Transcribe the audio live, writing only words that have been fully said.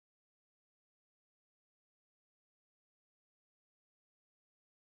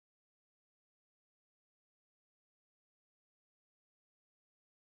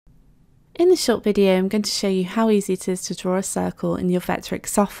In this short video, I'm going to show you how easy it is to draw a circle in your Vectric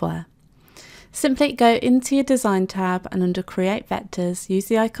software. Simply go into your Design tab and under Create Vectors, use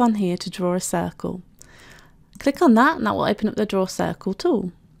the icon here to draw a circle. Click on that and that will open up the Draw Circle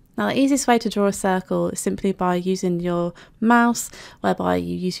tool. Now the easiest way to draw a circle is simply by using your mouse, whereby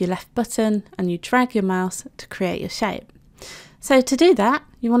you use your left button and you drag your mouse to create your shape. So to do that,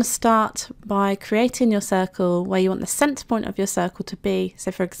 you want to start by creating your circle where you want the center point of your circle to be.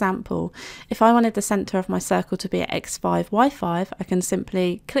 So for example, if I wanted the center of my circle to be at x5, y5, I can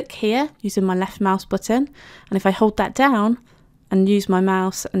simply click here using my left mouse button. And if I hold that down and use my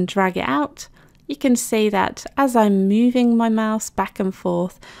mouse and drag it out, you can see that as I'm moving my mouse back and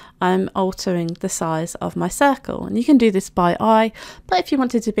forth, I'm altering the size of my circle. And you can do this by eye, but if you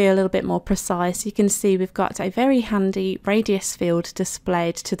wanted to be a little bit more precise, you can see we've got a very handy radius field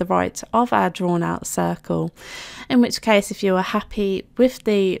displayed to the right of our drawn out circle. In which case, if you are happy with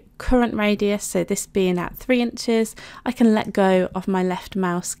the current radius, so this being at 3 inches, I can let go of my left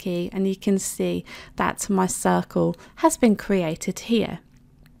mouse key and you can see that my circle has been created here.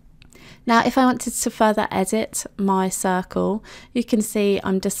 Now if I wanted to further edit my circle, you can see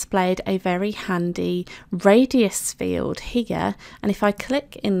I'm displayed a very handy radius field here, and if I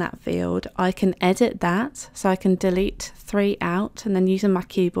click in that field I can edit that, so I can delete 3 out, and then using my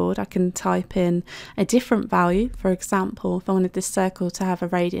keyboard I can type in a different value. For example, if I wanted this circle to have a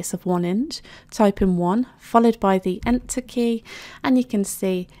radius of 1 inch, type in 1 followed by the enter key and you can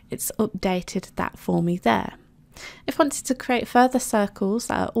see it's updated that for me there. If I wanted to create further circles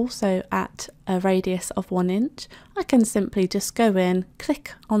that are also at a radius of 1 inch, I can simply just go in,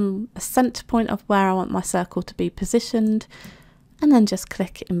 click on a center point of where I want my circle to be positioned, and then just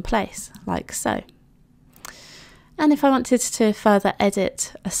click in place, like so. And if I wanted to further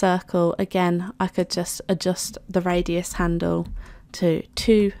edit a circle, again, I could just adjust the radius handle to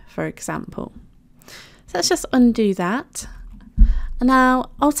 2, for example. So let's just undo that. Now,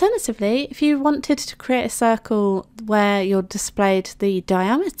 alternatively, if you wanted to create a circle where you're displayed the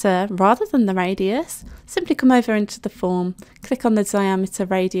diameter rather than the radius, simply come over into the form, click on the diameter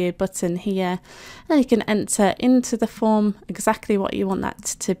radio button here, and you can enter into the form exactly what you want that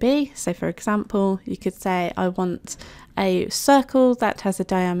to be. So for example, you could say I want a circle that has a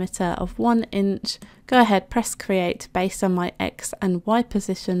diameter of 1 inch. Go ahead, press create based on my X and Y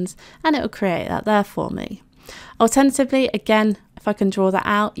positions, and it will create that there for me. Alternatively, again, if I can draw that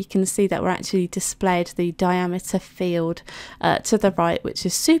out, you can see that we're actually displayed the diameter field to the right, which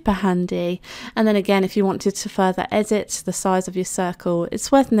is super handy. And then again, if you wanted to further edit the size of your circle,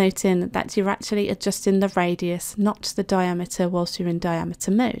 it's worth noting that you're actually adjusting the radius, not the diameter, whilst you're in diameter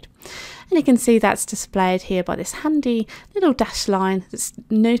mode. And you can see that's displayed here by this handy little dash line that's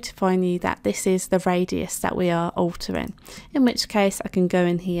notifying you that this is the radius that we are altering. In which case I can go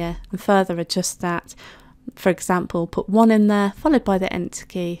in here and further adjust that. For example, put 1 in there followed by the enter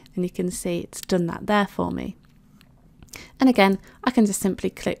key, and you can see it's done that there for me. And again, I can just simply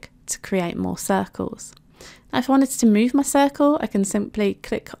click to create more circles. Now if I wanted to move my circle, I can simply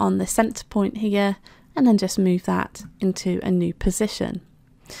click on the center point here and then just move that into a new position.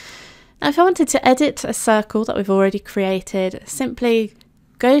 Now if I wanted to edit a circle that we've already created, simply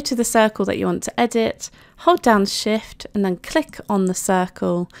go to the circle that you want to edit, hold down Shift and then click on the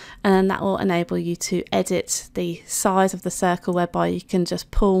circle, and then that will enable you to edit the size of the circle, whereby you can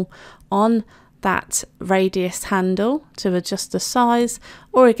just pull on that radius handle to adjust the size,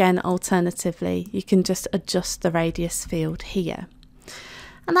 or again alternatively you can just adjust the radius field here.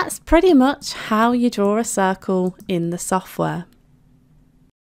 And that's pretty much how you draw a circle in the software.